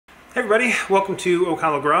Hey everybody, welcome to Oak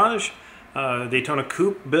Hollow Garage, Daytona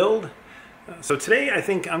Coupe build. So today I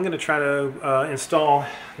think I'm going to try to install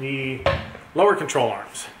the lower control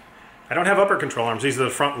arms. I don't have upper control arms, these are the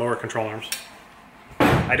front lower control arms.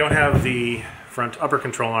 I don't have the front upper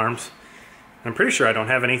control arms. I'm pretty sure I don't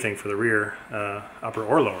have anything for the rear upper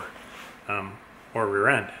or lower, or rear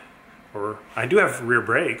end. Or I do have rear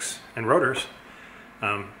brakes and rotors,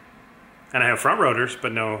 and I have front rotors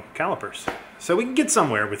but no calipers. So we can get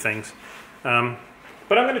somewhere with things. But I'm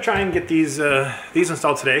going to try and get these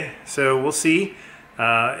installed today. So we'll see. It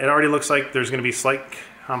already looks like there's going to be slight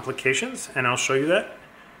complications, and I'll show you that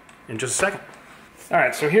in just a second. All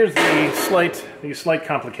right, so here's the slight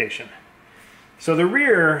complication. So the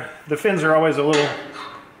rear, the fins are always a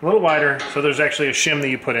little wider, so there's actually a shim that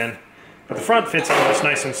you put in. But the front fits in just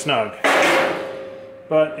nice and snug.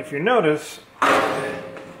 But if you notice,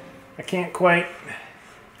 I can't quite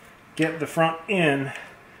get the front in.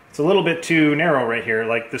 It's a little bit too narrow right here,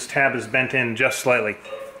 like this tab is bent in just slightly.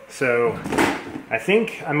 So I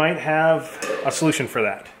think I might have a solution for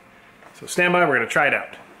that. So stand by, we're going to try it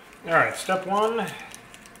out. Alright, step one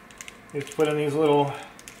is to put in these little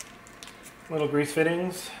grease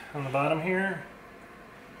fittings on the bottom here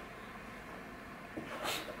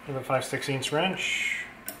with a 5/16 wrench.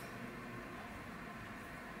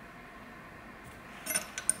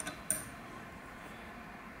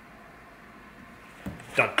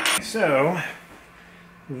 Done. So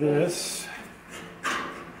this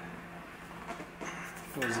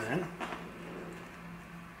goes in,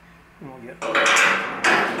 and we'll get go.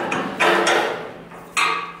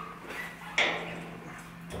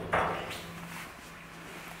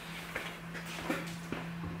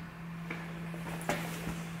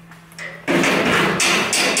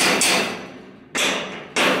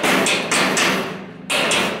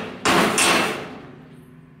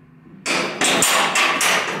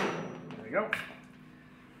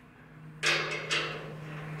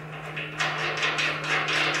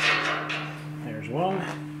 There's one.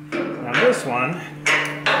 Now this one,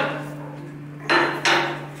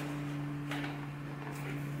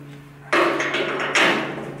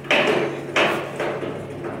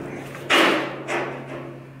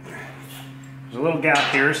 there's a little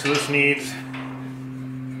gap here, so this needs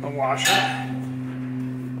a washer.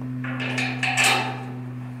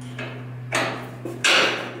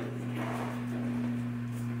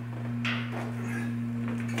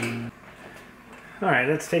 Alright,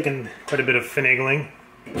 that's taken quite a bit of finagling.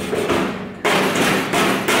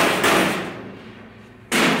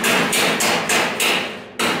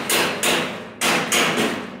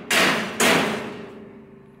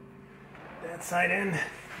 That side in.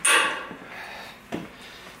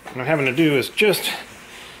 What I'm having to do is just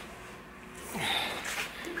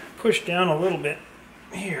push down a little bit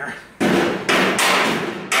here.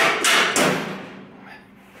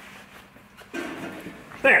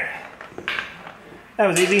 There. That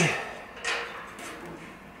was easy.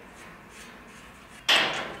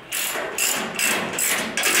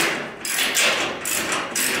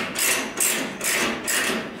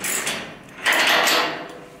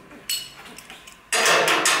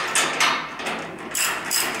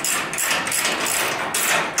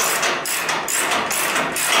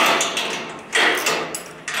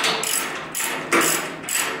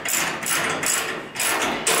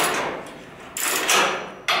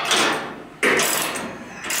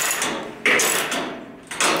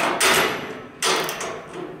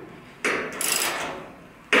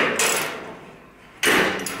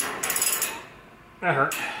 That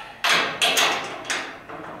hurt.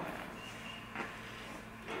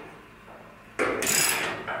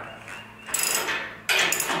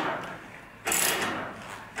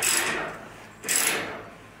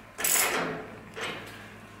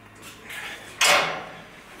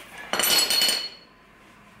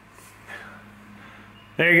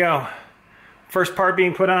 There you go. First part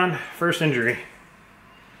being put on, first injury.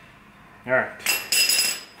 All right.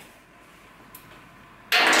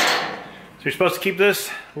 So you're supposed to keep this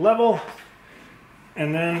level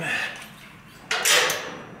and then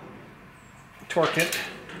torque it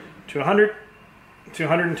to 100 to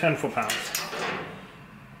 110 foot-pounds.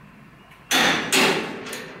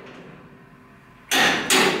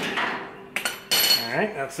 All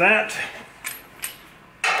right, that's that.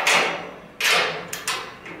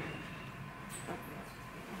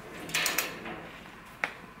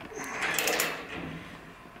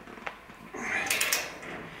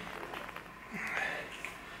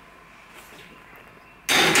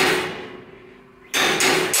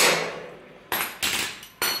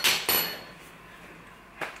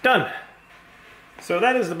 Done. So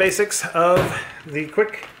that is the basics of the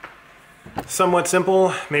quick somewhat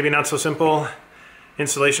simple, maybe not so simple,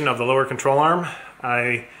 installation of the lower control arm.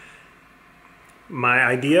 My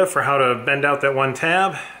idea for how to bend out that one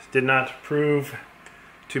tab did not prove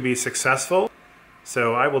to be successful,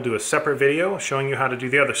 so I will do a separate video showing you how to do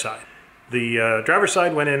the other side. The driver's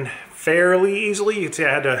side went in fairly easily. You can see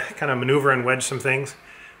I had to kind of maneuver and wedge some things.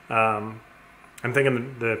 I'm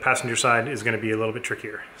thinking the passenger side is going to be a little bit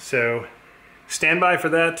trickier. So stand by for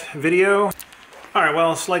that video. All right,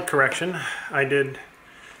 well, slight correction. I did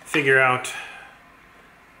figure out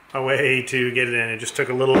a way to get it in. It just took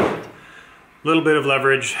a little bit of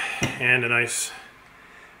leverage and a nice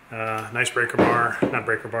breaker bar. Not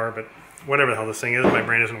breaker bar, but whatever the hell this thing is. My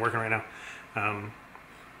brain isn't working right now.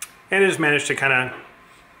 And I just managed to kind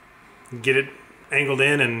of get it angled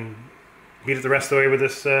in and beat it the rest of the way with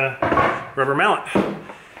this rubber mallet.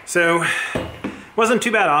 So wasn't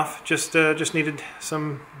too bad off, just needed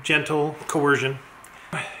some gentle coercion.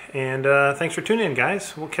 And thanks for tuning in,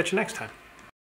 guys. We'll catch you next time.